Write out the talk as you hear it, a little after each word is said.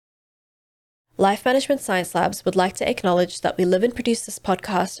Life Management Science Labs would like to acknowledge that we live and produce this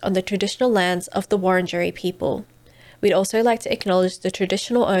podcast on the traditional lands of the Wurundjeri people. We'd also like to acknowledge the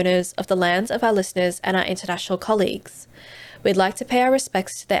traditional owners of the lands of our listeners and our international colleagues. We'd like to pay our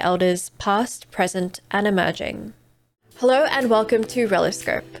respects to their elders, past, present, and emerging. Hello and welcome to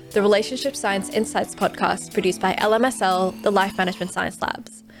Reloscope, the Relationship Science Insights podcast produced by LMSL, the Life Management Science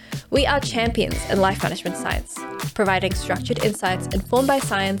Labs. We are champions in life management science, providing structured insights informed by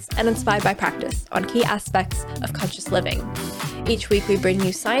science and inspired by practice on key aspects of conscious living. Each week, we bring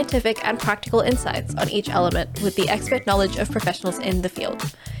you scientific and practical insights on each element with the expert knowledge of professionals in the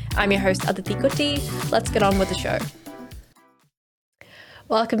field. I'm your host, Aditi Kuti. Let's get on with the show.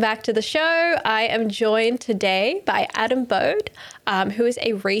 Welcome back to the show. I am joined today by Adam Bode, who is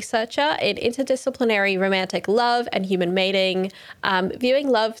a researcher in interdisciplinary romantic love and human mating, viewing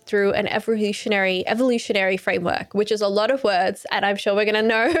love through an evolutionary framework, which is a lot of words, and I'm sure we're going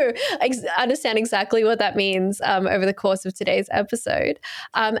to understand exactly what that means over the course of today's episode.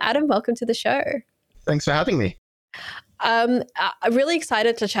 Adam, welcome to the show. Thanks for having me. I'm really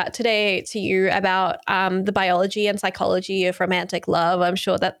excited to chat today to you about the biology and psychology of romantic love. I'm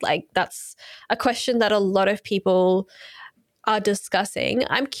sure that that's a question that a lot of people are discussing.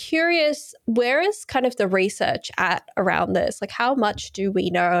 I'm curious, where is kind of the research at around this? Like, how much do we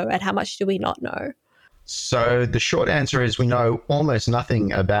know and how much do we not know? So the short answer is we know almost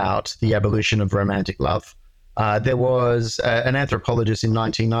nothing about the evolution of romantic love. There was an anthropologist in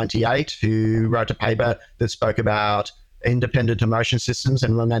 1998 who wrote a paper that spoke about independent emotion systems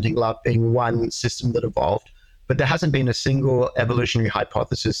and romantic love being one system that evolved. But there hasn't been a single evolutionary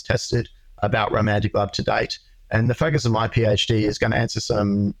hypothesis tested about romantic love to date. And the focus of my PhD is going to answer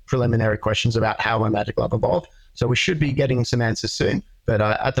some preliminary questions about how romantic love evolved. So we should be getting some answers soon. But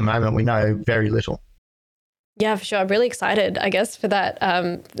at the moment, we know very little. Yeah, for sure. I'm really excited, I guess, for that,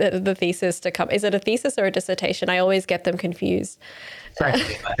 the thesis to come. Is it a thesis or a dissertation? I always get them confused.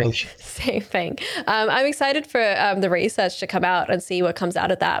 Frankly, I think. Same thing. I'm excited for the research to come out and see what comes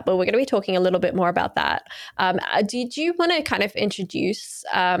out of that. But we're going to be talking a little bit more about that. Did you want to kind of introduce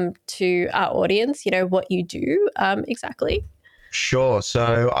to our audience, what you do exactly? Sure.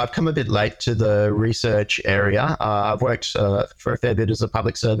 So I've come a bit late to the research area. I've worked for a fair bit as a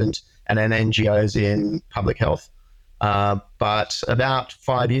public servant and in NGOs in public health. But about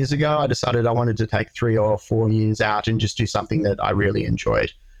 5 years ago, I decided I wanted to take 3 or 4 years out and just do something that I really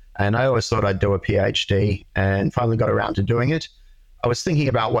enjoyed. And I always thought I'd do a PhD and finally got around to doing it. I was thinking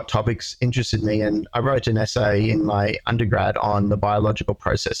about what topics interested me, and I wrote an essay in my undergrad on the biological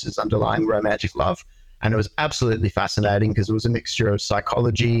processes underlying romantic love. And it was absolutely fascinating because it was a mixture of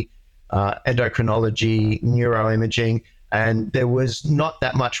psychology, endocrinology, neuroimaging, and there was not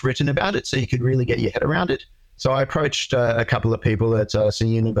that much written about it, so you could really get your head around it. So I approached a couple of people at some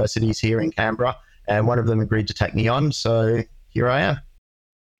universities here in Canberra, and one of them agreed to take me on. So here I am.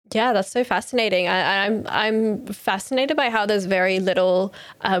 Yeah, that's so fascinating. I'm fascinated by how there's very little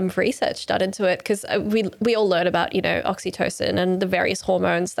research done into it, because we all learn about oxytocin and the various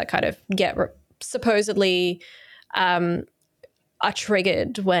hormones that kind of get supposedly are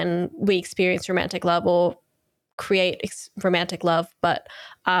triggered when we experience romantic love or create romantic love. But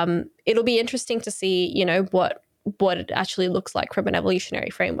it'll be interesting to see, what it actually looks like from an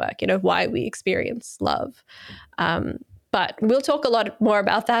evolutionary framework, why we experience love. But we'll talk a lot more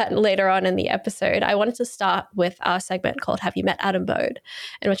about that later on in the episode. I wanted to start with our segment called Have You Met Adam Bode,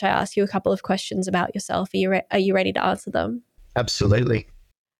 in which I ask you a couple of questions about yourself. Are you ready to answer them? Absolutely.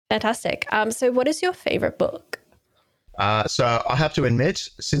 Fantastic. So what is your favorite book? So I have to admit,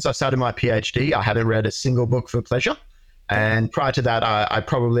 since I started my PhD, I haven't read a single book for pleasure. And prior to that, I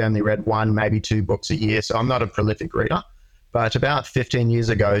probably only read 1, maybe 2 books a year. So I'm not a prolific reader. But about 15 years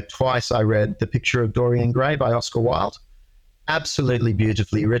ago, twice I read The Picture of Dorian Gray by Oscar Wilde. Absolutely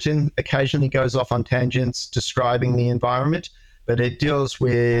beautifully written. Occasionally goes off on tangents describing the environment, but it deals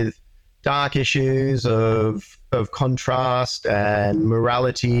with dark issues of contrast and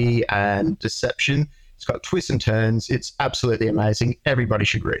morality and deception. It's got twists and turns. It's absolutely amazing. Everybody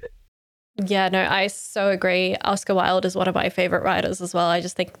should read it. Yeah, no, I so agree. Oscar Wilde is one of my favorite writers as well. I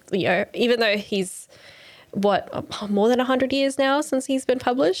just think, even though he's more than 100 years now since he's been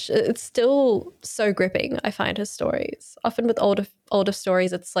published, it's still so gripping. I find his stories. Often with older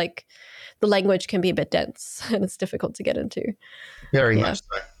stories, it's like the language can be a bit dense and it's difficult to get into. Very much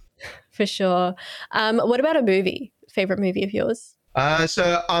so. For sure. What about a movie? Favorite movie of yours?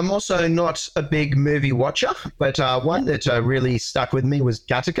 So I'm also not a big movie watcher, but one that really stuck with me was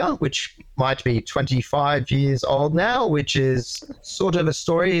Gattaca, which might be 25 years old now, which is sort of a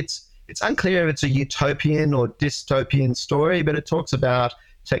story. It's unclear if it's a utopian or dystopian story, but it talks about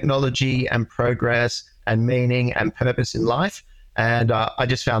technology and progress and meaning and purpose in life. And I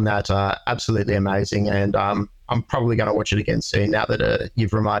just found that absolutely amazing. And I'm probably going to watch it again soon now that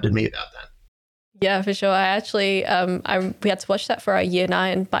you've reminded me about that. Yeah, for sure. I actually, we had to watch that for our year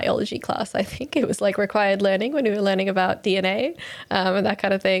 9 biology class. I think it was like required learning when we were learning about DNA and that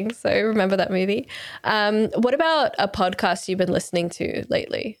kind of thing. So remember that movie. What about a podcast you've been listening to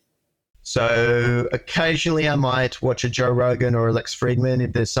lately? So occasionally I might watch a Joe Rogan or a Lex Friedman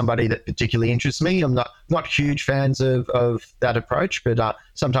if there's somebody that particularly interests me. I'm not huge fans of that approach, but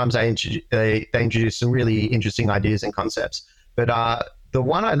sometimes they introduce some really interesting ideas and concepts. But the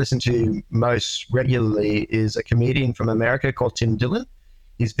one I listen to most regularly is a comedian from America called Tim Dillon.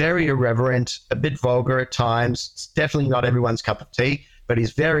 He's very irreverent, a bit vulgar at times. It's definitely not everyone's cup of tea, but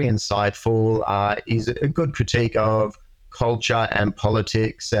he's very insightful. He's a good critique of culture and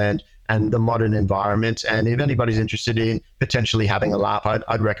politics and the modern environment. And if anybody's interested in potentially having a laugh,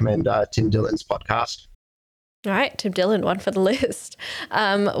 I'd recommend Tim Dillon's podcast. All right, Tim Dillon, one for the list.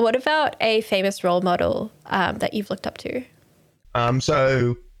 What about a famous role model that you've looked up to?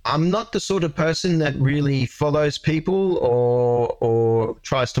 So I'm not the sort of person that really follows people or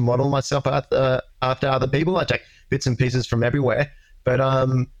tries to model myself after other people. I take bits and pieces from everywhere. But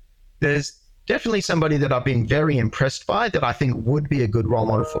there's definitely somebody that I've been very impressed by that I think would be a good role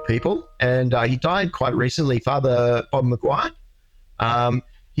model for people. And he died quite recently, Father Bob Maguire.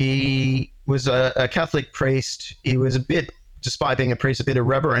 He was a Catholic priest. He was despite being a priest, a bit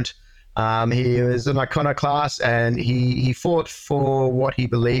irreverent. He was an iconoclast and he fought for what he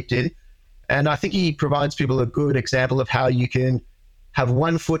believed in. And I think he provides people a good example of how you can have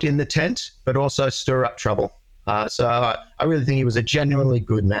one foot in the tent, but also stir up trouble. So I really think he was a genuinely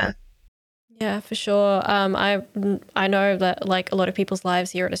good man. Yeah, for sure. I know that like a lot of people's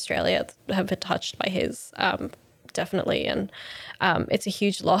lives here in Australia have been touched by his, definitely. And it's a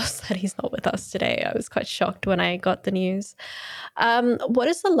huge loss that he's not with us today. I was quite shocked when I got the news. What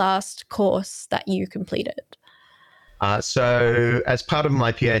is the last course that you completed? So as part of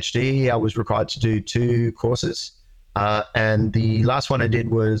my PhD, I was required to do 2 courses. And the last one I did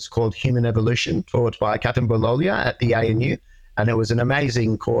was called Human Evolution, taught by Catherine Bololia at the ANU. And it was an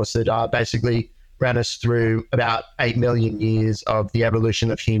amazing course that basically ran us through about 8 million years of the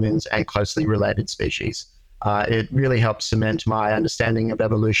evolution of humans and closely related species. It really helped cement my understanding of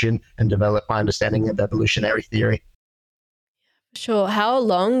evolution and develop my understanding of evolutionary theory. Sure. How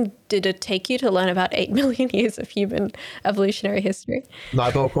long did it take you to learn about 8 million years of human evolutionary history?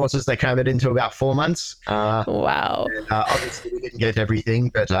 Like all courses, they crammed it into about 4 months. Wow. And, obviously, we didn't get everything,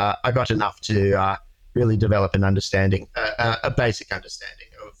 but I got enough to really develop an understanding, a basic understanding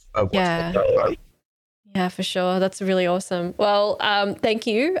of what's going on. Yeah, for sure. That's really awesome. Well, thank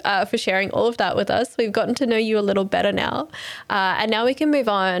you for sharing all of that with us. We've gotten to know you a little better now. And now we can move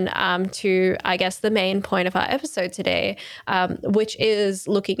on to, I guess, the main point of our episode today, which is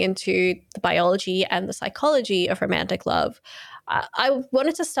looking into the biology and the psychology of romantic love. I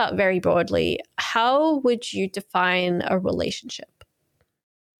wanted to start very broadly. How would you define a relationship?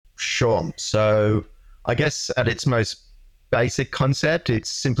 Sure. So I guess at its most basic concept, it's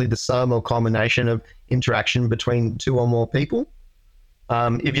simply the sum or culmination of interaction between 2 or more people.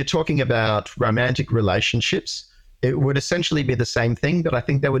 If you're talking about romantic relationships, it would essentially be the same thing, but I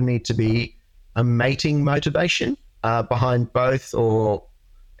think there would need to be a mating motivation behind both or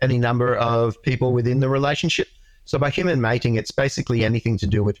any number of people within the relationship. So by human mating, it's basically anything to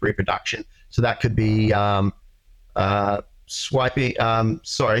do with reproduction. So that could be not swiping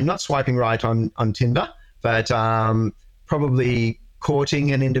right on Tinder, but probably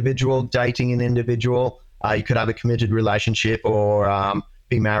courting an individual, dating an individual. You could have a committed relationship or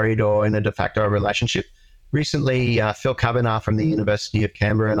be married or in a de facto relationship. Recently, Phil Kavanagh from the University of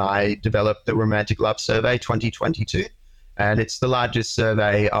Canberra and I developed the Romantic Love Survey 2022. And it's the largest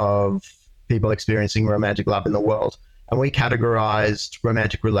survey of people experiencing romantic love in the world. And we categorized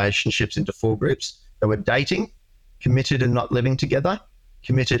romantic relationships into 4 groups. They were dating, committed and not living together,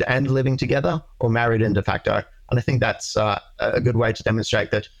 committed and living together, or married and de facto. And I think that's a good way to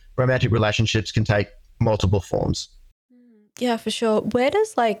demonstrate that romantic relationships can take multiple forms. Yeah, for sure. Where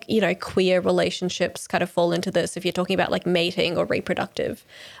does queer relationships kind of fall into this if you're talking about like mating or reproductive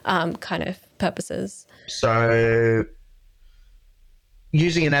kind of purposes? So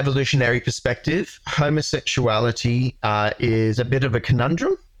using an evolutionary perspective, homosexuality is a bit of a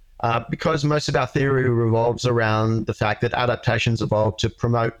conundrum because most of our theory revolves around the fact that adaptations evolved to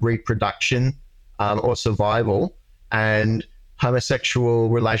promote reproduction or survival, and homosexual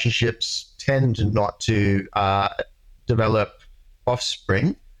relationships tend not to develop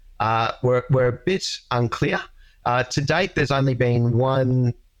offspring. We're a bit unclear. To date, there's only been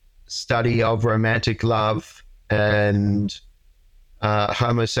one study of romantic love and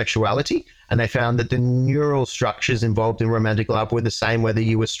homosexuality, and they found that the neural structures involved in romantic love were the same whether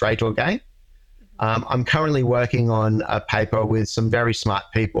you were straight or gay. I'm currently working on a paper with some very smart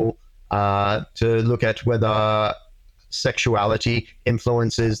people to look at whether sexuality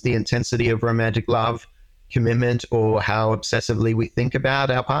influences the intensity of romantic love, commitment, or how obsessively we think about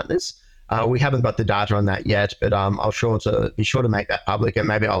our partners. We haven't got the data on that yet, but I'll be sure to make that public, and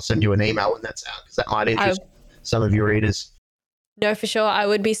maybe I'll send you an email when that's out, because that might interest some of your readers. No, for sure. I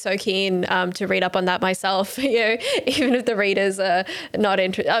would be so keen to read up on that myself. Even if the readers are not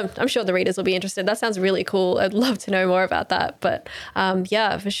interested, I'm sure the readers will be interested. That sounds really cool. I'd love to know more about that. But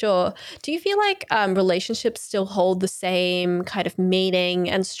yeah, for sure. Do you feel like relationships still hold the same kind of meaning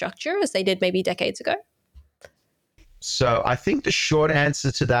and structure as they did maybe decades ago? So I think the short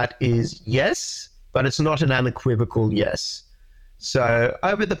answer to that is yes, but it's not an unequivocal yes. So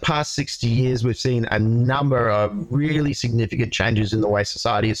over the past 60 years, we've seen a number of really significant changes in the way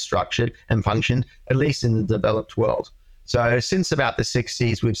society is structured and functioned, at least in the developed world. So since about the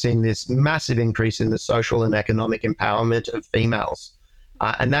 60s, we've seen this massive increase in the social and economic empowerment of females.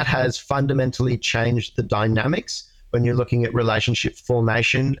 And that has fundamentally changed the dynamics when you're looking at relationship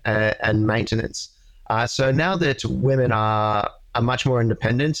formation and maintenance. So now that women are much more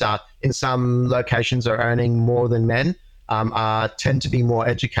independent, in some locations are earning more than men, tend to be more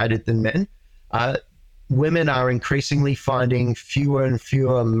educated than men. Women are increasingly finding fewer and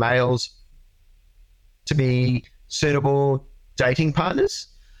fewer males to be suitable dating partners.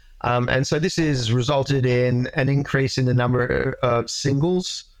 And so this has resulted in an increase in the number of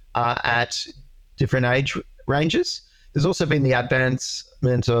singles at different age ranges. There's also been the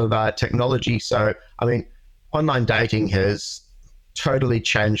advancement of technology. So, I mean, online dating has totally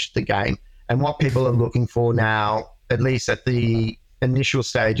changed the game. And what people are looking for now, at least at the initial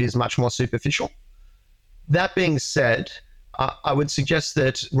stage, is much more superficial. That being said, I would suggest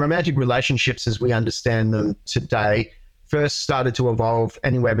that romantic relationships as we understand them today first started to evolve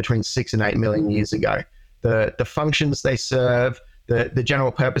anywhere between 6 and 8 million years ago. The functions they serve, the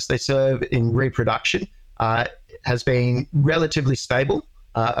general purpose they serve in reproduction has been relatively stable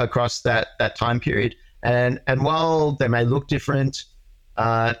across that time period. And while they may look different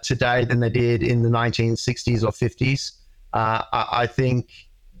today than they did in the 1960s or 50s, I think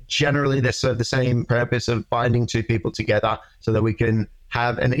generally they serve the same purpose of binding two people together so that we can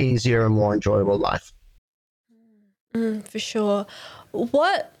have an easier and more enjoyable life. For sure.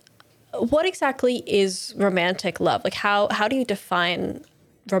 What exactly is romantic love? Like how do you define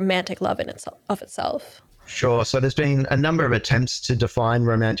romantic love of itself? Sure. So there's been a number of attempts to define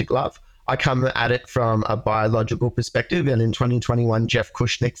romantic love. I come at it from a biological perspective, and in 2021, Jeff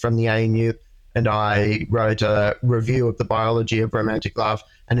Kushnick from the ANU and I wrote a review of the biology of romantic love,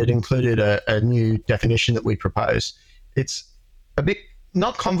 and it included a new definition that we propose. It's a bit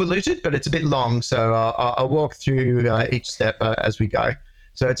not convoluted, but it's a bit long, so I'll walk through each step as we go.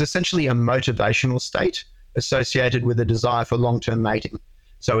 So it's essentially a motivational state associated with a desire for long-term mating.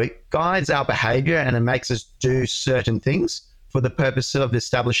 So it guides our behavior and it makes us do certain things for the purpose of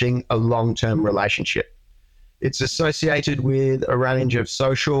establishing a long-term relationship. It's associated with a range of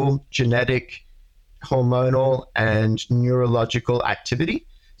social, genetic, hormonal, and neurological activity.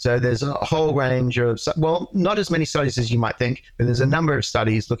 So there's a whole range of, well, not as many studies as you might think, but there's a number of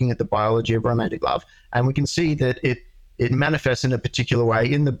studies looking at the biology of romantic love. And we can see that it manifests in a particular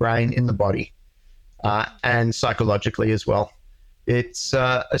way in the brain, in the body, and psychologically as well. It's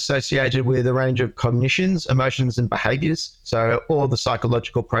associated with a range of cognitions, emotions, and behaviors. So all the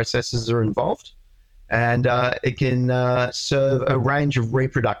psychological processes are involved. And it can serve a range of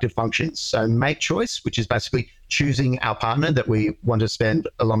reproductive functions. So mate choice, which is basically choosing our partner that we want to spend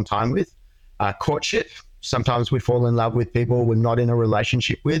a long time with. Courtship, sometimes we fall in love with people we're not in a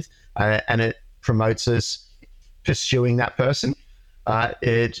relationship with, and it promotes us pursuing that person.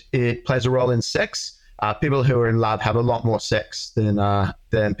 It plays a role in sex. People who are in love have a lot more sex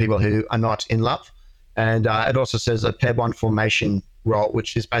than people who are not in love. And it also serves a pair bond formation role,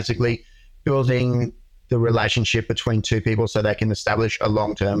 which is basically building the relationship between two people so they can establish a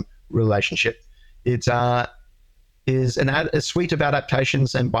long-term relationship. It is a suite of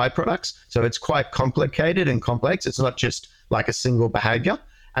adaptations and byproducts. So it's quite complicated and complex. It's not just like a single behavior,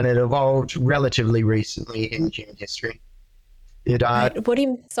 and it evolved relatively recently in human history. Right. What do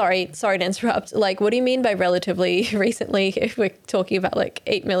you, sorry to interrupt. Like, what do you mean by relatively recently if we're talking about like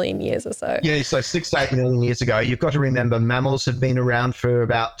 8 million years or so? Yeah, so 6 to 8 million years ago. You've got to remember mammals have been around for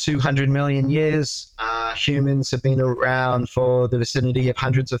about 200 million years. Humans have been around for the vicinity of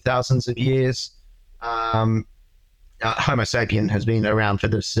hundreds of thousands of years. Homo sapien has been around for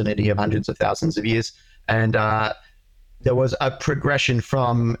the vicinity of hundreds of thousands of years. And there was a progression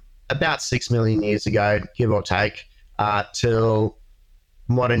from about 6 million years ago, give or take, till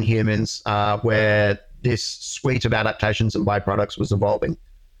modern humans, where this suite of adaptations and byproducts was evolving.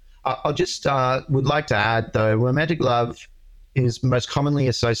 I'll just would like to add, though, romantic love is most commonly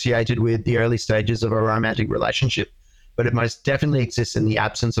associated with the early stages of a romantic relationship, but it most definitely exists in the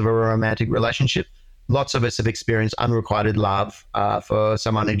absence of a romantic relationship. Lots of us have experienced unrequited love for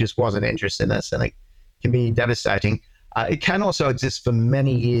someone who just wasn't interested in us, and it can be devastating. It can also exist for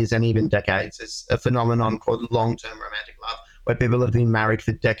many years and even decades. It's a phenomenon called long-term romantic love, where people have been married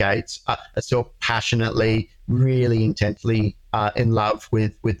for decades, are still passionately, really intensely in love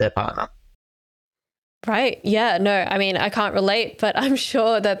with their partner. Right. Yeah. No, I mean, I can't relate, but I'm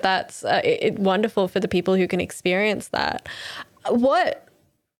sure that that's wonderful for the people who can experience that.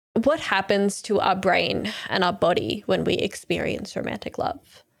 What happens to our brain and our body when we experience romantic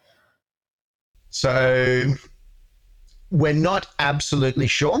love? So we're not absolutely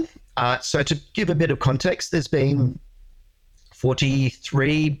sure. So to give a bit of context, there's been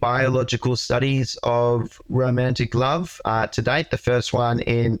 43 biological studies of romantic love to date. The first one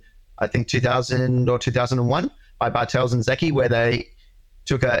in, I think, 2000 or 2001 by Bartels and Zecchi, where they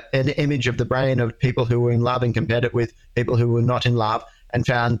took an image of the brain of people who were in love and compared it with people who were not in love and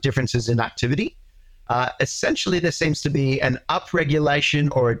found differences in activity. Essentially, there seems to be an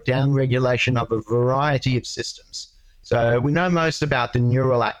upregulation or a downregulation of a variety of systems. So we know most about the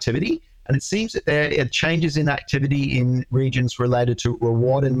neural activity, and it seems that there are changes in activity in regions related to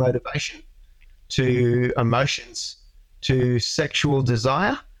reward and motivation, to emotions, to sexual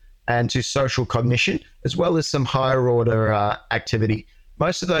desire, and to social cognition, as well as some higher order activity.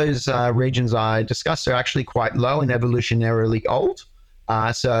 Most of those regions I discussed are actually quite low and evolutionarily old.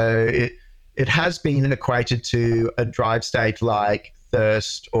 So it has been equated to a drive state like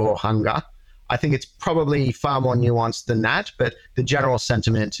thirst or hunger. I think it's probably far more nuanced than that, but the general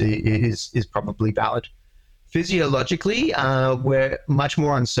sentiment is probably valid. Physiologically, we're much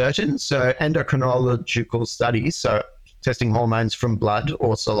more uncertain. So endocrinological studies, so testing hormones from blood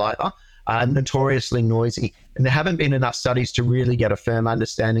or saliva, are notoriously noisy. And there haven't been enough studies to really get a firm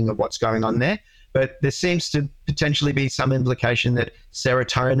understanding of what's going on there. But there seems to potentially be some implication that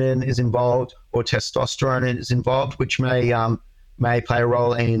serotonin is involved or testosterone is involved, which may play a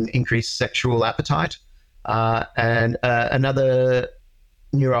role in increased sexual appetite. And another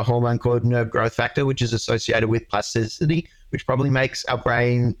neurohormone called nerve growth factor, which is associated with plasticity, which probably makes our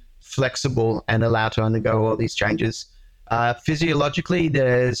brain flexible and allow to undergo all these changes. Physiologically,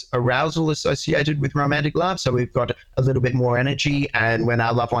 there's arousal associated with romantic love. So we've got a little bit more energy. And when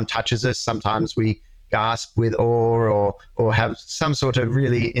our loved one touches us, sometimes we gasp with awe or have some sort of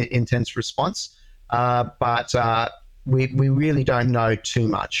really intense response. But we really don't know too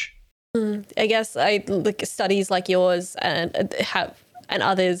much. I guess like studies like yours and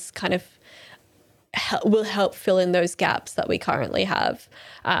others kind of will help fill in those gaps that we currently have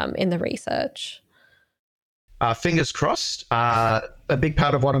in the research. Fingers crossed. A big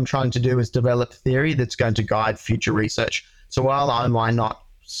part of what I'm trying to do is develop theory that's going to guide future research. So while I might not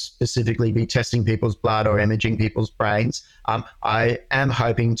specifically be testing people's blood or imaging people's brains, I am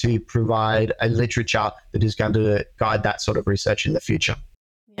hoping to provide a literature that is going to guide that sort of research in the future.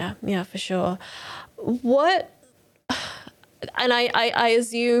 Yeah, for sure. And I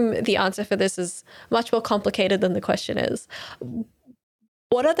assume the answer for this is much more complicated than the question is.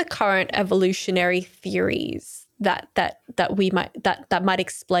 What are the current evolutionary theories that might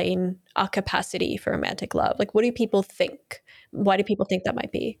explain our capacity for romantic love? Like, what do people think? Why do people think that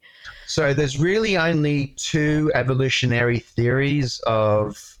might be? So there's really only two evolutionary theories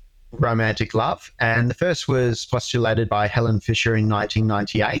of romantic love. And the first was postulated by Helen Fisher in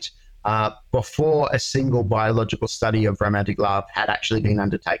 1998, before a single biological study of romantic love had actually been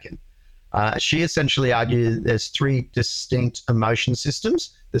undertaken. She essentially argued there's three distinct emotion systems: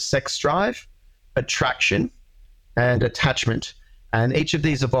 the sex drive, attraction, and attachment. And each of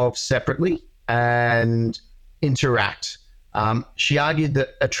these evolve separately and interact. She argued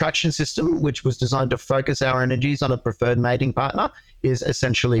that attraction system, which was designed to focus our energies on a preferred mating partner, is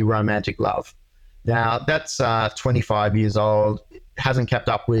essentially romantic love. Now, that's 25 years old. It hasn't kept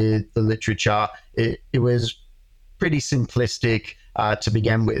up with the literature. It was pretty simplistic to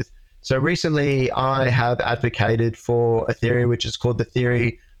begin with. So recently, I have advocated for a theory which is called the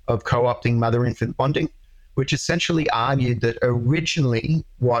theory of co-opting mother-infant bonding, which essentially argued that originally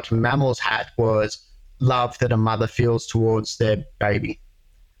what mammals had was love that a mother feels towards their baby.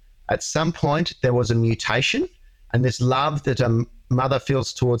 At some point, there was a mutation, and this love that a mother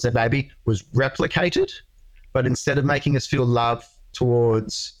feels towards their baby was replicated, But instead of making us feel love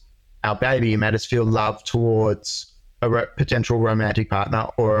towards our baby, it made us feel love towards a potential romantic partner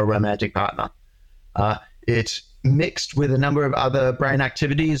or a romantic partner. It mixed with a number of other brain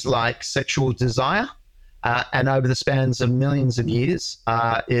activities like sexual desire. And over the spans of millions of years,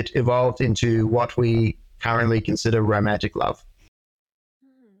 it evolved into what we currently consider romantic love.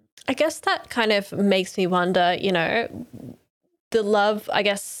 I guess that kind of makes me wonder, the love, I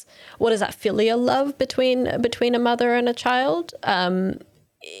guess, what is that, filial love between a mother and a child?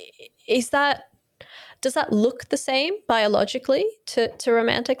 Does that look the same biologically to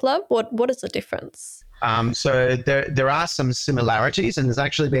romantic love? What is the difference? So there are some similarities, and there's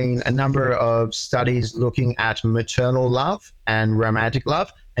actually been a number of studies looking at maternal love and romantic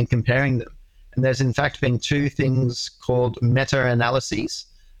love and comparing them. And there's in fact been two things called meta-analyses,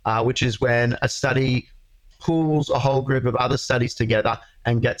 which is when a study pools a whole group of other studies together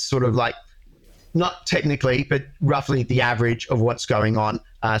and gets sort of like, not technically, but roughly the average of what's going on.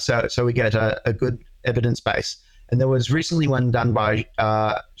 So we get a good evidence base. And there was recently one done by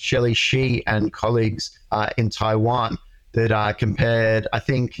Shelley Shi and colleagues in Taiwan that compared, I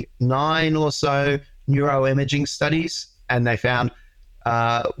think, 9 or so neuroimaging studies. And they found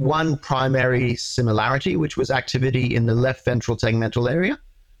one primary similarity, which was activity in the left ventral tegmental area,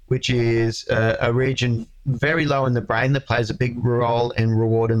 which is a region very low in the brain that plays a big role in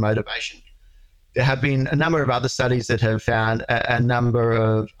reward and motivation. There have been a number of other studies that have found a number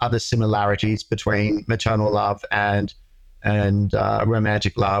of other similarities between maternal love and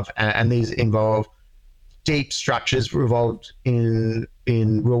romantic love, and these involve deep structures involved in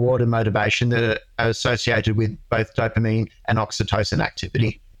reward and motivation that are associated with both dopamine and oxytocin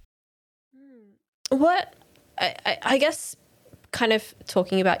activity. What I guess, kind of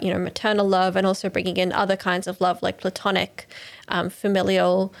talking about maternal love and also bringing in other kinds of love like platonic,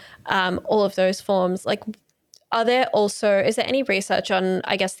 familial, all of those forms, like is there any research on,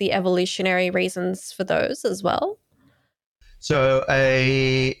 I guess, the evolutionary reasons for those as well? So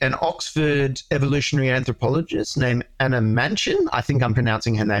an Oxford evolutionary anthropologist named Anna Manchin, I think I'm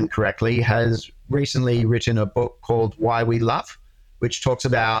pronouncing her name correctly, has recently written a book called Why We Love, which talks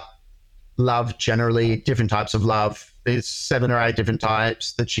about love generally, different types of love. There's 7 or 8 different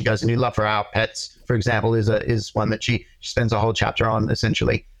types that she goes into. Love for our pets, for example, is one that she spends a whole chapter on,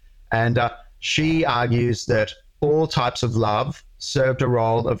 essentially. And she argues that all types of love served a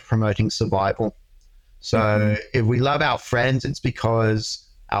role of promoting survival. So if we love our friends, it's because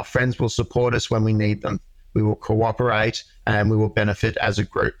our friends will support us when we need them. We will cooperate and we will benefit as a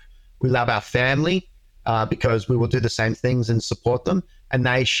group. We love our family because we will do the same things and support them. And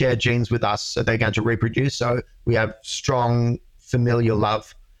they share genes with us, so they're going to reproduce. So we have strong familial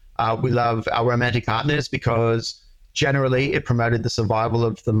love. We love our romantic partners because generally it promoted the survival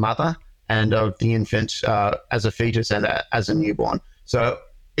of the mother and of the infant as a fetus and as a newborn. So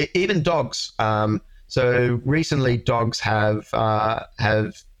even dogs. So recently, dogs have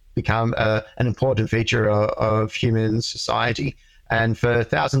become an important feature of human society. And for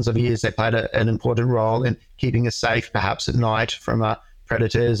thousands of years, they played an important role in keeping us safe, perhaps at night, from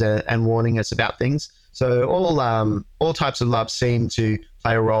predators and warning us about things. So all types of love seem to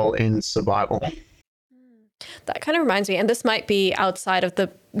play a role in survival. That kind of reminds me, and this might be outside of the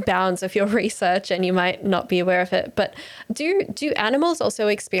bounds of your research and you might not be aware of it, but do animals also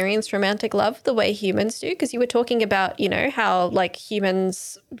experience romantic love the way humans do? Because you were talking about, how like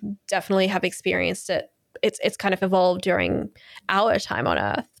humans definitely have experienced it. It's kind of evolved during our time on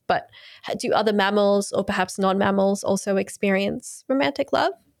Earth, but do other mammals or perhaps non-mammals also experience romantic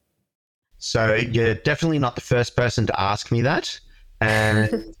love? So you're definitely not the first person to ask me that.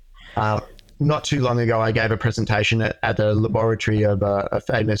 And not too long ago, I gave a presentation at the laboratory of a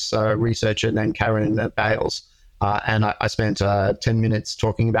famous researcher named Karen Bales. And I spent 10 minutes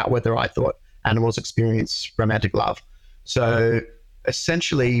talking about whether I thought animals experience romantic love. So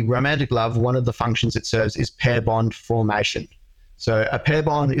essentially, romantic love, one of the functions it serves is pair bond formation. So a pair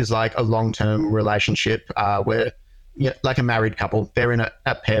bond is like a long-term relationship where, like a married couple, they're in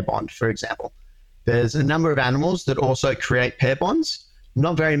a pair bond, for example. There's a number of animals that also create pair bonds.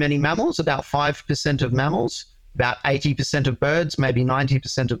 Not very many mammals, about 5% of mammals, about 80% of birds, maybe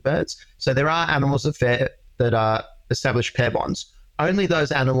 90% of birds. So there are animals that establish pair bonds. Only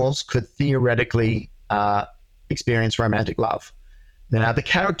those animals could theoretically experience romantic love. Now, the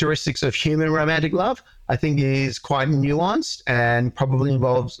characteristics of human romantic love, I think, is quite nuanced and probably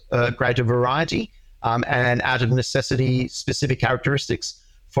involves a greater variety and out of necessity specific characteristics.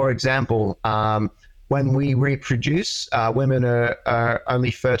 For example, when we reproduce, women are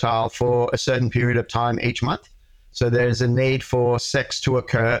only fertile for a certain period of time each month. So there's a need for sex to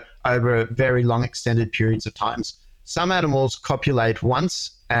occur over very long extended periods of times. Some animals copulate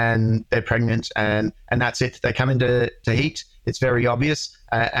once and they're pregnant, and that's it. They come into heat. It's very obvious,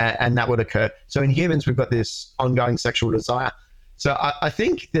 and that would occur. So in humans, we've got this ongoing sexual desire. So I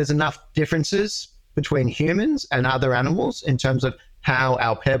think there's enough differences between humans and other animals in terms of how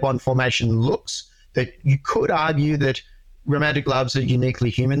our pair bond formation looks that you could argue that romantic love's a uniquely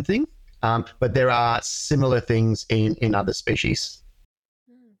human thing, but there are similar things in other species.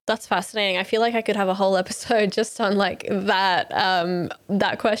 That's fascinating. I feel like I could have a whole episode just on like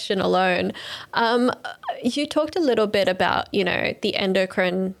that question alone. You talked a little bit about, the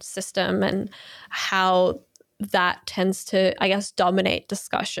endocrine system and how that tends to, I guess, dominate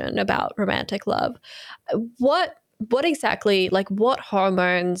discussion about romantic love. What exactly, like what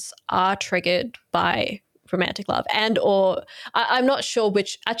hormones are triggered by romantic love, and or I'm not sure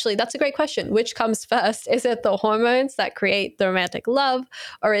which, actually that's a great question, which comes first? Is it the hormones that create the romantic love,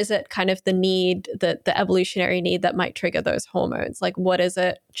 or is it kind of the need, the evolutionary need that might trigger those hormones? Like what is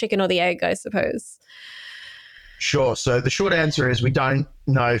it, chicken or the egg, I suppose? Sure. So the short answer is we don't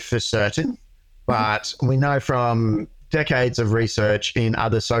know for certain, but we know from decades of research in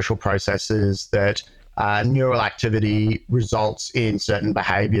other social processes that neural activity results in certain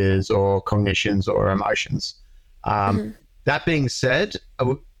behaviors or cognitions or emotions. That being said,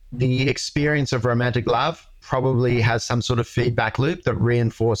 the experience of romantic love probably has some sort of feedback loop that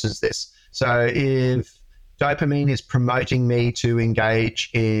reinforces this. So if dopamine is promoting me to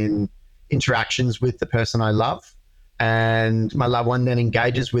engage in interactions with the person I love, and my loved one then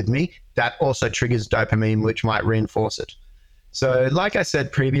engages with me, that also triggers dopamine, which might reinforce it. So like I said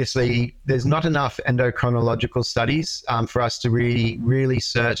previously, there's not enough endocrinological studies for us to really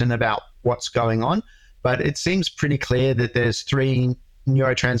certain about what's going on, but it seems pretty clear that there's three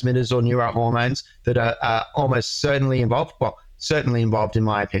neurotransmitters or neurohormones that are almost certainly involved, well, certainly involved in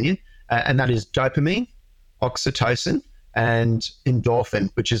my opinion, and that is dopamine, oxytocin, and endorphin,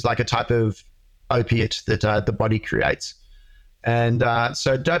 which is like a type of opiate that the body creates. And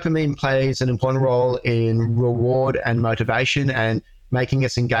so dopamine plays an important role in reward and motivation and making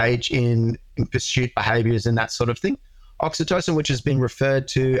us engage in pursuit behaviors and that sort of thing. Oxytocin, which has been referred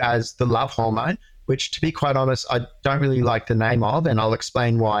to as the love hormone, which to be quite honest, I don't really like the name of, and I'll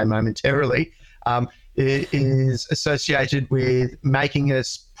explain why momentarily, it is associated with making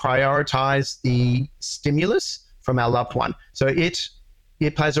us prioritize the stimulus from our loved one. So it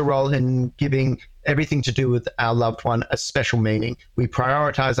plays a role in giving everything to do with our loved one a special meaning. We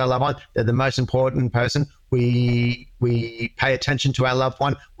prioritize our loved one. They're the most important person. We pay attention to our loved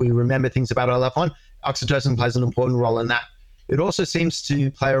one. We remember things about our loved one. Oxytocin plays an important role in that. It also seems to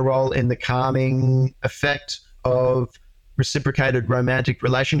play a role in the calming effect of reciprocated romantic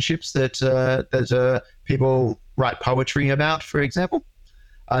relationships that people write poetry about, for example.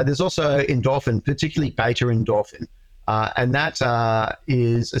 There's also endorphin, particularly beta endorphin. And that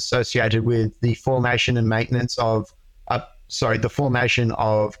is associated with the formation and maintenance of, the formation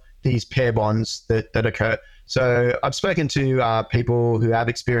of these pair bonds that occur. So I've spoken to people who have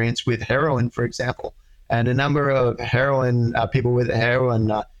experience with heroin, for example, and a number of people with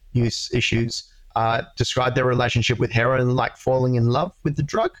heroin use issues describe their relationship with heroin like falling in love with the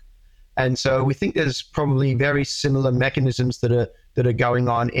drug. And so we think there's probably very similar mechanisms that are going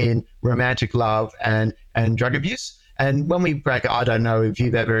on in romantic love and drug abuse. And when we break up, I don't know if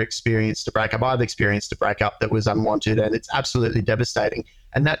you've ever experienced a breakup. I've experienced a breakup that was unwanted, and it's absolutely devastating.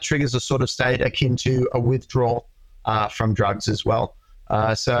 And that triggers a sort of state akin to a withdrawal from drugs as well.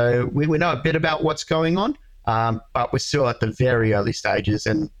 So we know a bit about what's going on, but we're still at the very early stages.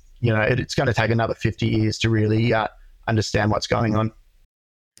 And, it's going to take another 50 years to really understand what's going on.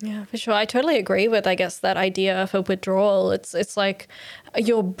 Yeah, for sure. I totally agree with, I guess, that idea of a withdrawal. It's like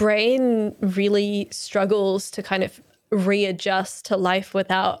your brain really struggles to kind of readjust to life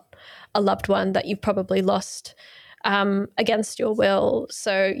without a loved one that you've probably lost against your will.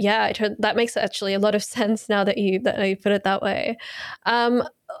 So yeah, that makes actually a lot of sense now that you put it that way.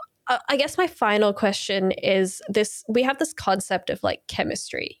 I guess my final question is this: we have this concept of like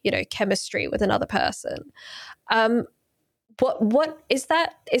chemistry, chemistry with another person. What is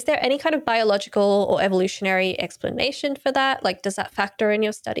that? Is there any kind of biological or evolutionary explanation for that? Like, does that factor in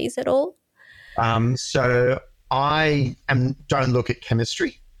your studies at all? So I don't look at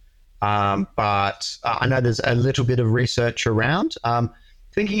chemistry, but I know there's a little bit of research around.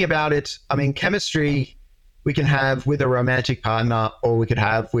 Thinking about it, I mean, chemistry we can have with a romantic partner, or we could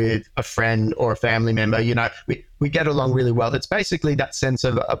have with a friend or a family member. We get along really well. It's basically that sense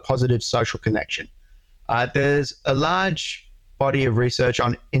of a positive social connection. There's a large body of research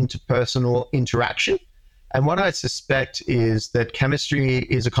on interpersonal interaction, And what I suspect is that chemistry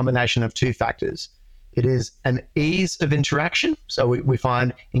is a combination of two factors. It is an ease of interaction. So we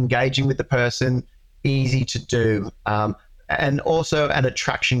find engaging with the person easy to do, and also an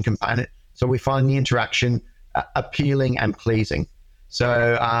attraction component. So we find the interaction appealing and pleasing.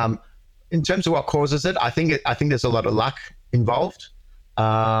 So in terms of what causes it, I think there's a lot of luck involved.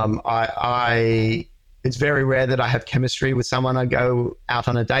 It's very rare that I have chemistry with someone I go out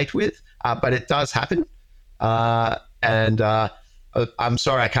on a date with, but it does happen. And I'm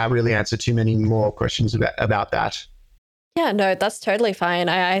sorry, I can't really answer too many more questions about that. Yeah, no, that's totally fine.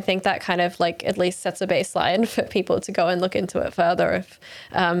 I think that kind of like at least sets a baseline for people to go and look into it further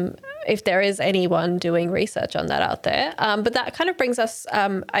if there is anyone doing research on that out there. But that kind of brings us,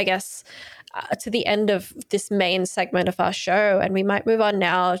 I guess, to the end of this main segment of our show, and we might move on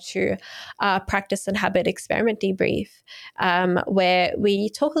now to practice and habit experiment debrief, where we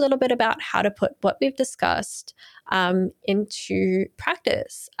talk a little bit about how to put what we've discussed into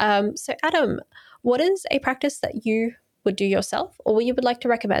practice. So, Adam, what is a practice that you would do yourself or you would like to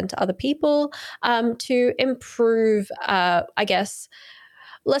recommend to other people to improve, I guess,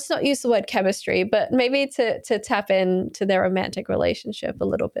 let's not use the word chemistry, but maybe to tap into their romantic relationship a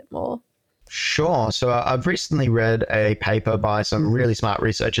little bit more? Sure. So I've recently read a paper by some really smart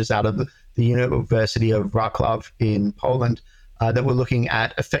researchers out of the University of Wrocław in Poland that were looking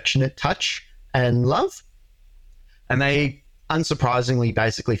at affectionate touch and love. And they unsurprisingly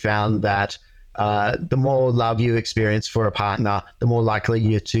basically found that the more love you experience for a partner, the more likely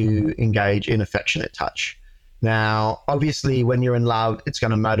you're to engage in affectionate touch. Now, obviously, when you're in love, it's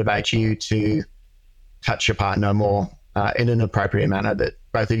going to motivate you to touch your partner more in an appropriate manner that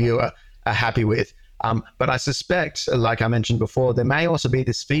both of you are happy with. But I suspect, like I mentioned before, there may also be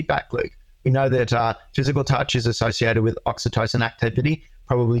this feedback loop. We know that physical touch is associated with oxytocin activity,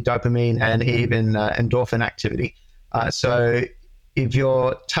 probably dopamine and even endorphin activity. So if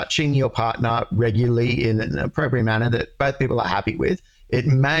you're touching your partner regularly in an appropriate manner that both people are happy with, it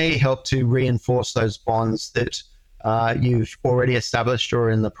may help to reinforce those bonds that you've already established or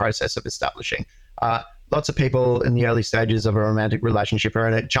in the process of establishing. Lots of people in the early stages of a romantic relationship are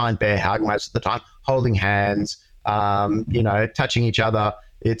in a giant bear hug most of the time, holding hands, touching each other.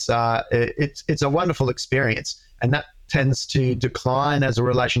 It's a wonderful experience, and that tends to decline as a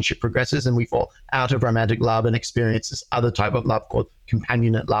relationship progresses and we fall out of romantic love and experience this other type of love called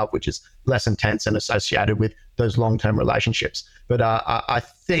companionate love, which is less intense and associated with those long-term relationships. But I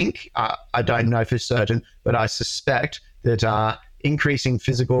think, I don't know for certain, but I suspect that increasing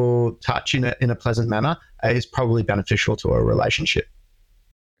physical touch in a pleasant manner is probably beneficial to a relationship.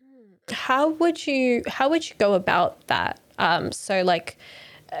 How would you go about that? So like,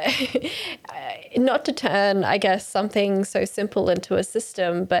 not to turn, I guess, something so simple into a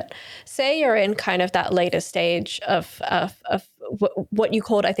system, but say you're in kind of that later stage of what you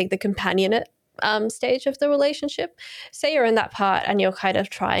called, I think, the companionate stage of the relationship. Say you're in that part and you're kind of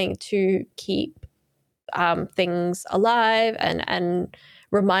trying to keep things alive and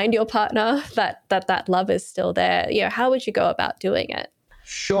remind your partner that love is still there. You know, how would you go about doing it?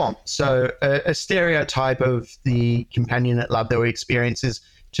 Sure. So a stereotype of the companionate love that we experience is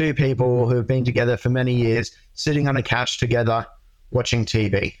two people who have been together for many years, sitting on a couch together, watching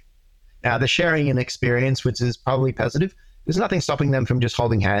TV. Now, they're sharing an experience, which is probably positive. There's nothing stopping them from just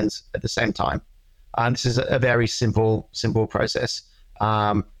holding hands at the same time. This is a very simple process.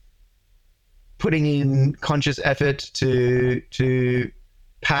 Putting in conscious effort to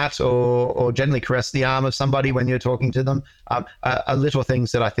pat or gently caress the arm of somebody when you're talking to them are little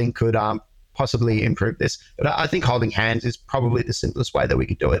things that I think could possibly improve this. But I think holding hands is probably the simplest way that we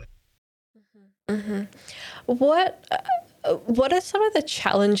could do it. Mm-hmm. What are some of the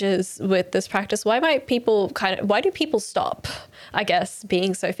challenges with this practice? Why do people stop, I guess,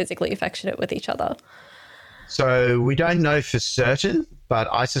 being so physically affectionate with each other? So we don't know for certain, but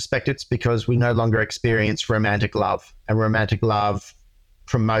I suspect it's because we no longer experience romantic love, and romantic love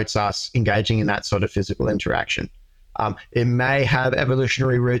promotes us engaging in that sort of physical interaction. It may have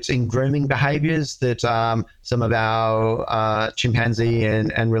evolutionary roots in grooming behaviors that some of our chimpanzee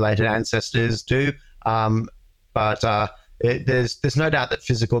and related ancestors do, but there's no doubt that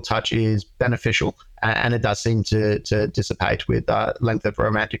physical touch is beneficial, and it does seem to dissipate with length of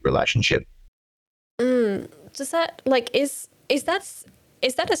romantic relationship. Does that is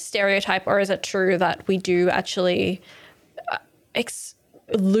that a stereotype, or is it true that we do actually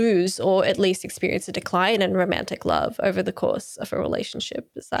lose or at least experience a decline in romantic love over the course of a relationship?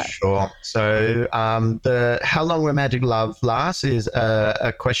 Is that sure? So how long romantic love lasts is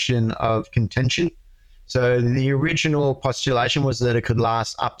a question of contention. So the original postulation was that it could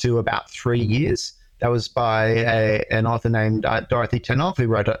last up to about 3 years. That was by an author named Dorothy Tenoff, who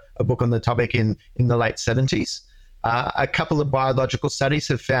wrote a book on the topic in the late 70s. A couple of biological studies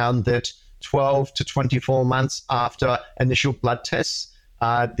have found that 12 to 24 months after initial blood tests,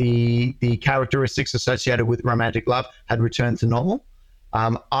 the characteristics associated with romantic love had returned to normal.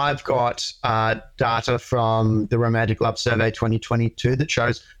 I've got data from the Romantic Love Survey 2022 that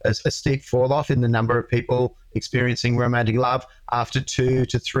shows a steep fall off in the number of people experiencing romantic love after 2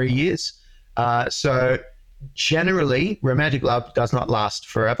 to 3 years. So generally, romantic love does not last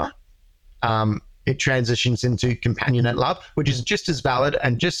forever. It transitions into companionate love, which is just as valid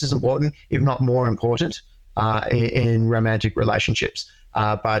and just as important, if not more important, in romantic relationships.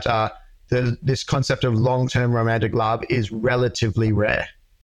 But this concept of long-term romantic love is relatively rare.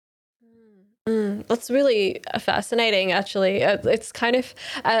 That's really fascinating, actually. It's kind of,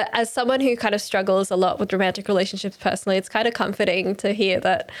 as someone who kind of struggles a lot with romantic relationships personally, it's kind of comforting to hear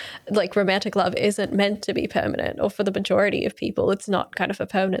that like romantic love isn't meant to be permanent, or for the majority of people, it's not kind of a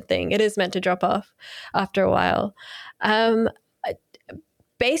permanent thing. It is meant to drop off after a while.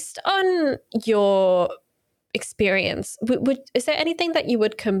 Based on your experience, is there anything that you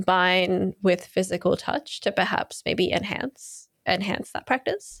would combine with physical touch to perhaps maybe enhance that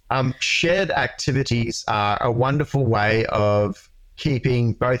practice? Shared activities are a wonderful way of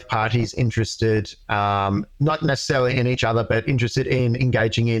keeping both parties interested, not necessarily in each other, but interested in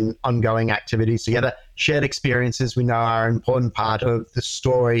engaging in ongoing activities together. Shared experiences, we know, are an important part of the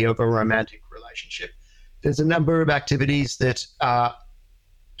story of a romantic relationship. There's a number of activities that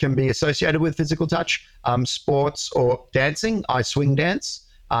can be associated with physical touch, sports or dancing. I swing dance,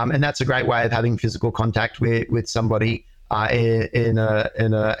 and that's a great way of having physical contact with somebody in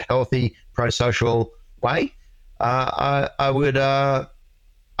a healthy, pro-social way. I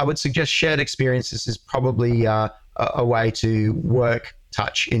would suggest shared experiences is probably a way to work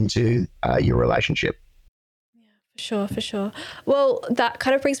touch into your relationship. For sure. Well, that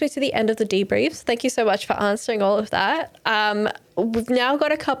kind of brings me to the end of the debriefs. Thank you so much for answering all of that. We've now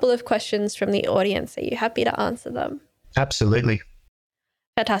got a couple of questions from the audience. Are you happy to answer them? Absolutely.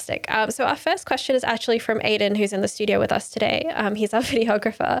 Fantastic. So our first question is actually from Aiden, who's in the studio with us today. He's our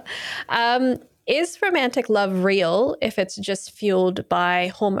videographer. Is romantic love real if it's just fueled by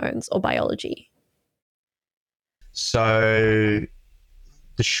hormones or biology? So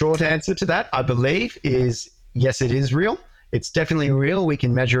the short answer to that, I believe, is yes, it is real. It's definitely real. We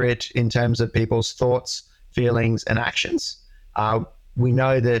can measure it in terms of people's thoughts, feelings, and actions. We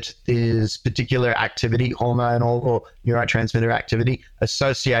know that there's particular activity, hormonal or neurotransmitter activity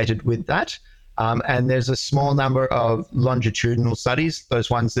associated with that. And there's a small number of longitudinal studies, those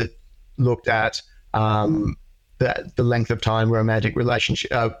ones that looked at the length of time romantic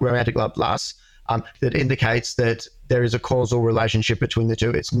love lasts, that indicates that there is a causal relationship between the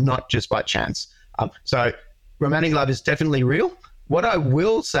two. It's not just by chance. So romantic love is definitely real. What I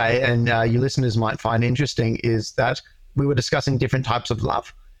will say, and your listeners might find interesting, is that we were discussing different types of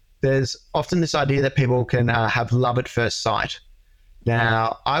love. There's often this idea that people can have love at first sight.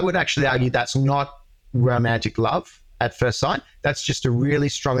 Now, I would actually argue that's not romantic love at first sight. That's just a really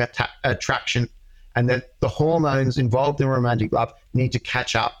strong attraction, and that the hormones involved in romantic love need to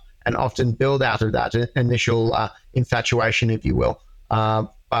catch up and often build out of that initial infatuation, if you will.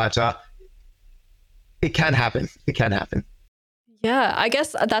 But it can happen. It can happen. Yeah, I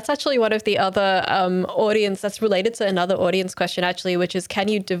guess that's actually one of the other audience that's related to another audience question, actually, which is, can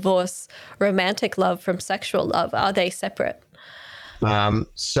you divorce romantic love from sexual love? Are they separate?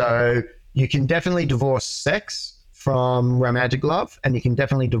 So you can definitely divorce sex from romantic love, and you can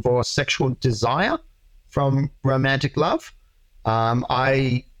definitely divorce sexual desire from romantic love.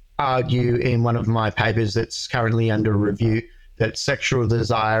 I argue in one of my papers that's currently under review that sexual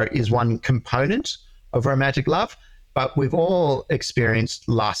desire is one component of romantic love. But we've all experienced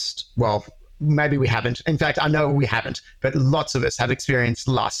lust. Well, maybe we haven't. In fact, I know we haven't, but lots of us have experienced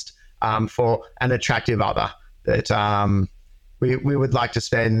lust for an attractive other that we would like to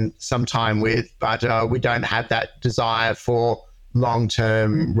spend some time with, but we don't have that desire for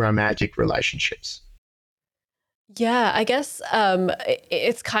long-term romantic relationships. Yeah, I guess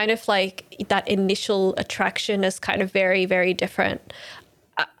it's kind of like that initial attraction is kind of very, very different.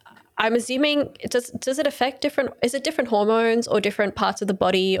 I'm assuming, does it affect is it different hormones or different parts of the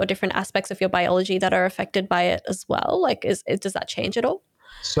body or different aspects of your biology that are affected by it as well? Like, does that change at all?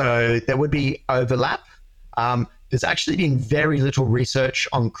 So there would be overlap. There's actually been very little research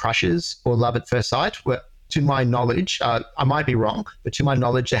on crushes or love at first sight. To my knowledge, I might be wrong, but to my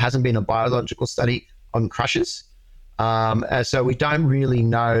knowledge, there hasn't been a biological study on crushes. So we don't really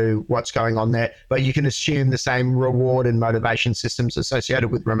know what's going on there, but you can assume the same reward and motivation systems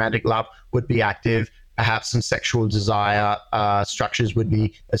associated with romantic love would be active. Perhaps some sexual desire structures would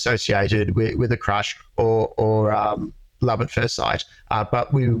be associated with a crush or love at first sight,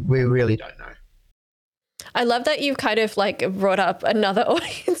 but we really don't know. I love that you've kind of like brought up another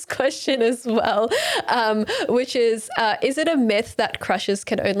audience question as well, which is it a myth that crushes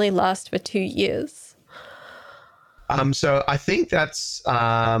can only last for 2 years? So I think that's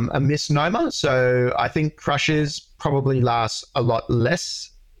a misnomer. So I think crushes probably last a lot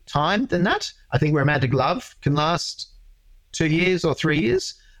less time than that. I think romantic love can last 2 years or 3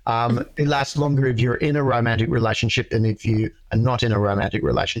 years. It lasts longer if you're in a romantic relationship than if you are not in a romantic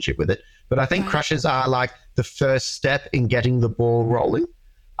relationship with it. But I think crushes are like the first step in getting the ball rolling.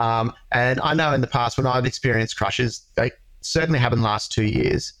 And I know in the past when I've experienced crushes, they certainly haven't last 2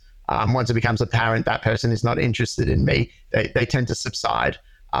 years. Once it becomes apparent that person is not interested in me, they tend to subside.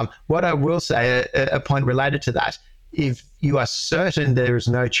 What I will say, a point related to that, if you are certain there is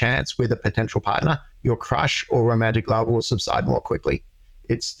no chance with a potential partner, your crush or romantic love will subside more quickly.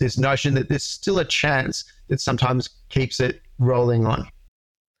 It's this notion that there's still a chance that sometimes keeps it rolling on.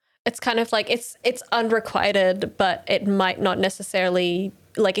 It's kind of like it's unrequited, but it might not necessarily,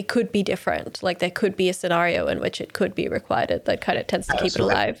 like it could be different. Like there could be a scenario in which it could be requited that kind of tends to keep it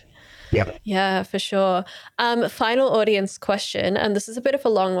alive. Yep. Yeah, for sure. Final audience question, and this is a bit of a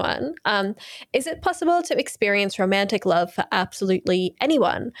long one. Is it possible to experience romantic love for absolutely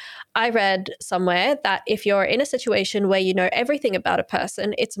anyone? I read somewhere that if you're in a situation where you know everything about a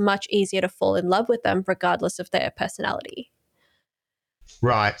person, it's much easier to fall in love with them regardless of their personality.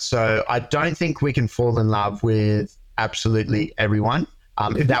 Right. So I don't think we can fall in love with absolutely everyone.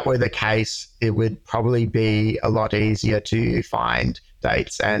 If that were the case, it would probably be a lot easier to find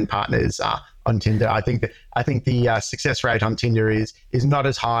dates and partners on Tinder. I think the success rate on Tinder is not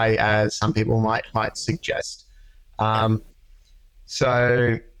as high as some people might suggest.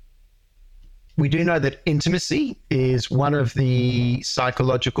 So we do know that intimacy is one of the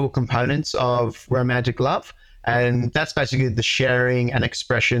psychological components of romantic love. And that's basically the sharing and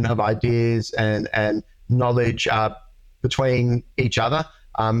expression of ideas and knowledge between each other,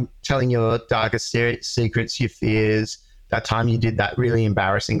 telling your darkest secrets, your fears, that time you did that really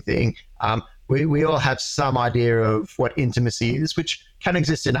embarrassing thing. We all have some idea of what intimacy is, which can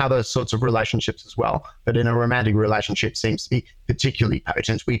exist in other sorts of relationships as well. But in a romantic relationship seems to be particularly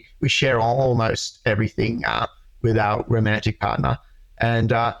potent. We share almost everything with our romantic partner.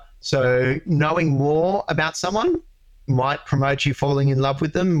 And so knowing more about someone might promote you falling in love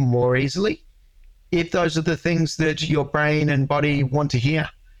with them more easily if those are the things that your brain and body want to hear.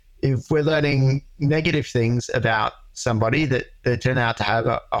 If we're learning negative things about somebody that turn out to have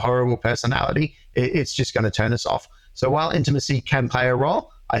a horrible personality, it's just going to turn us off. So while intimacy can play a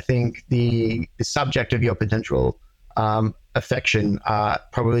role, I think the subject of your potential affection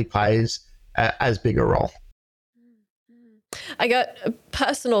probably plays as big a role. I got a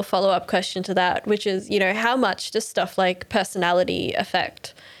personal follow-up question to that, which is, how much does stuff like personality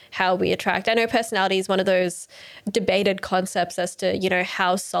affect how we attract? I know personality is one of those debated concepts as to,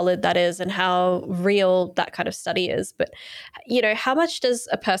 how solid that is and how real that kind of study is. But, how much does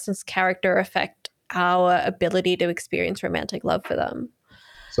a person's character affect our ability to experience romantic love for them?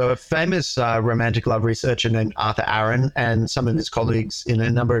 So a famous romantic love researcher named Arthur Aaron and some of his colleagues in a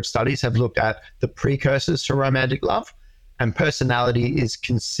number of studies have looked at the precursors to romantic love. And personality is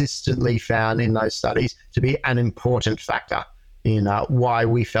consistently found in those studies to be an important factor in why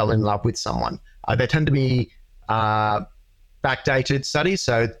we fell in love with someone. They tend to be backdated studies.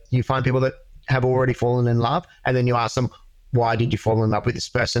 So you find people that have already fallen in love, and then you ask them, why did you fall in love with this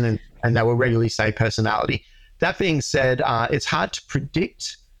person? And they will regularly say personality. That being said, it's hard to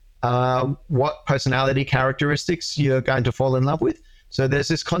predict what personality characteristics you're going to fall in love with. So there's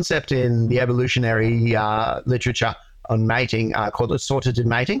this concept in the evolutionary literature on mating called assortative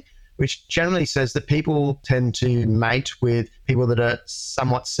mating, which generally says that people tend to mate with people that are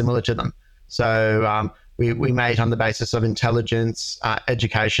somewhat similar to them. So we mate on the basis of intelligence,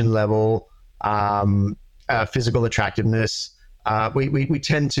 education level, physical attractiveness. We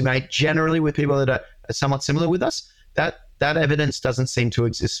tend to mate generally with people that are somewhat similar with us. That evidence doesn't seem to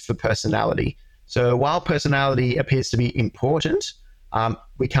exist for personality. So while personality appears to be important,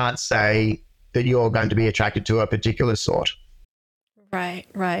 we can't say that you're going to be attracted to a particular sort. Right.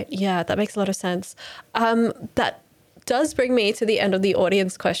 Yeah, that makes a lot of sense. That does bring me to the end of the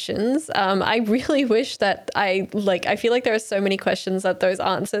audience questions. I really wish that I feel like there are so many questions that those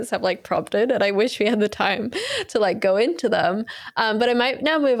answers have like prompted, and I wish we had the time to like go into them. But I might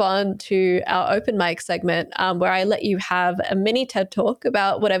now move on to our open mic segment, where I let you have a mini TED talk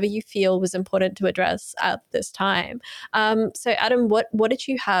about whatever you feel was important to address at this time. So Adam, what did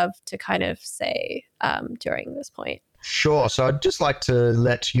you have to kind of say during this point? Sure. So I'd just like to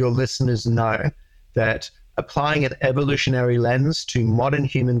let your listeners know that applying an evolutionary lens to modern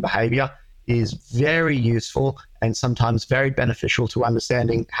human behavior is very useful and sometimes very beneficial to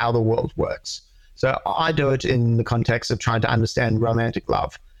understanding how the world works. So I do it in the context of trying to understand romantic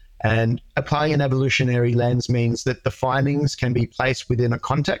love. And applying an evolutionary lens means that the findings can be placed within a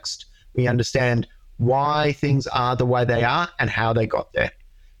context. We understand why things are the way they are and how they got there.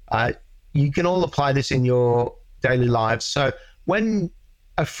 You can all apply this in your daily lives. So when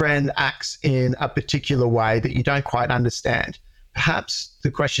a friend acts in a particular way that you don't quite understand, perhaps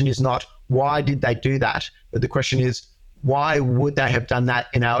the question is not, why did they do that? But the question is, why would they have done that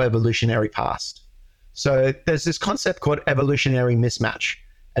in our evolutionary past? So there's this concept called evolutionary mismatch.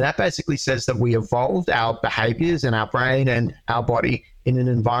 And that basically says that we evolved our behaviors and our brain and our body in an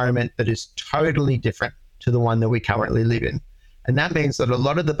environment that is totally different to the one that we currently live in. And that means that a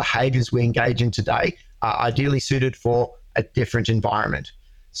lot of the behaviors we engage in today are ideally suited for a different environment.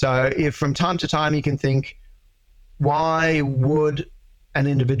 So if from time to time you can think, why would an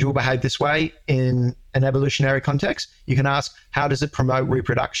individual behave this way in an evolutionary context? You can ask, how does it promote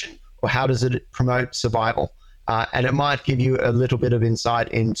reproduction, or how does it promote survival? And it might give you a little bit of insight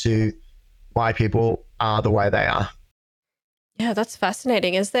into why people are the way they are. Yeah, that's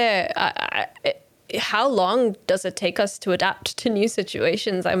fascinating. Is there, how long does it take us to adapt to new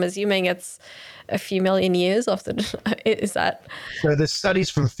situations? I'm assuming it's a few million years often. Is that? So there's studies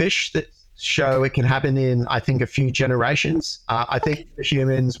from fish that show it can happen in, I think, a few generations. I think for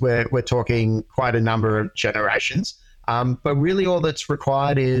humans, we're talking quite a number of generations. But really all that's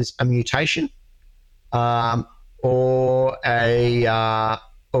required is a mutation or a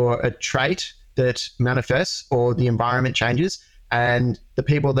trait that manifests, or the environment changes, and the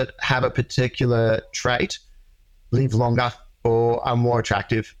people that have a particular trait live longer or are more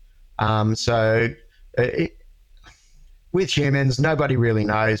attractive. With humans, nobody really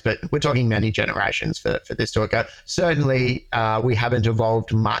knows, but we're talking many generations for this to occur. Certainly, we haven't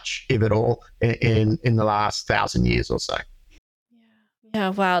evolved much, if at all, in the last 1,000 years or so. Yeah,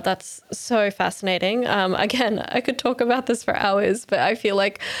 wow, that's so fascinating. Again, I could talk about this for hours, but I feel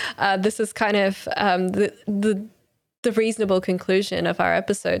like this is kind of the reasonable conclusion of our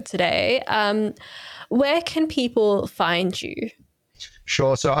episode today. Where can people find you?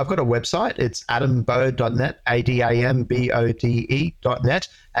 Sure. So I've got a website. It's adambode.net, ADAMBODE.net.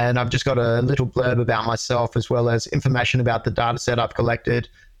 And I've just got a little blurb about myself, as well as information about the data set I've collected.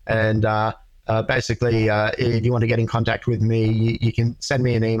 And basically, if you want to get in contact with me, you can send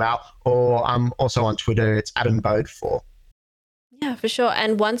me an email, or I'm also on Twitter. It's AdamBode4. Yeah, for sure.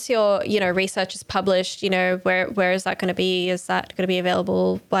 And once your, research is published, where is that going to be? Is that going to be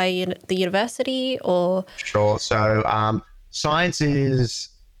available by the university or? Sure. So science is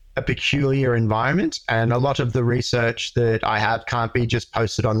a peculiar environment, and a lot of the research that I have can't be just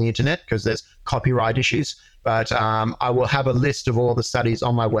posted on the internet because there's copyright issues. But I will have a list of all the studies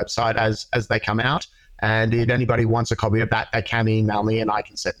on my website as they come out. And if anybody wants a copy of that, they can email me and I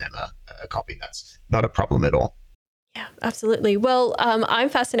can send them a copy. That's not a problem at all. Yeah, absolutely. Well, I'm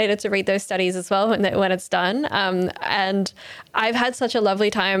fascinated to read those studies as well when it's done. And I've had such a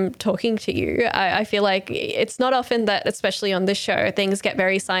lovely time talking to you. I feel like it's not often that, especially on this show, things get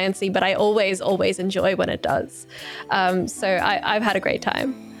very sciencey, but I always enjoy when it does. So I've had a great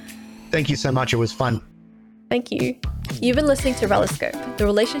time. Thank you so much. It was fun. Thank you. You've been listening to Reloscope, the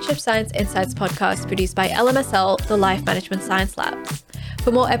Relationship Science Insights podcast produced by LMSL, the Life Management Science Labs.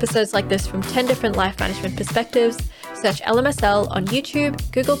 For more episodes like this from 10 different life management perspectives, search LMSL on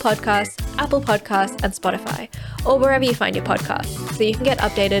YouTube, Google Podcasts, Apple Podcasts, and Spotify, or wherever you find your podcasts, so you can get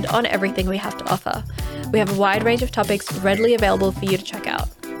updated on everything we have to offer. We have a wide range of topics readily available for you to check out.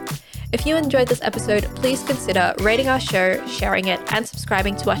 If you enjoyed this episode, please consider rating our show, sharing it, and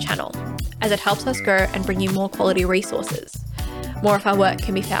subscribing to our channel, as it helps us grow and bring you more quality resources. More of our work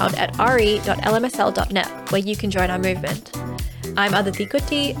can be found at re.lmsl.net, where you can join our movement. I'm Aditi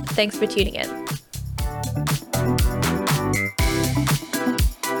Kutty. Thanks for tuning in.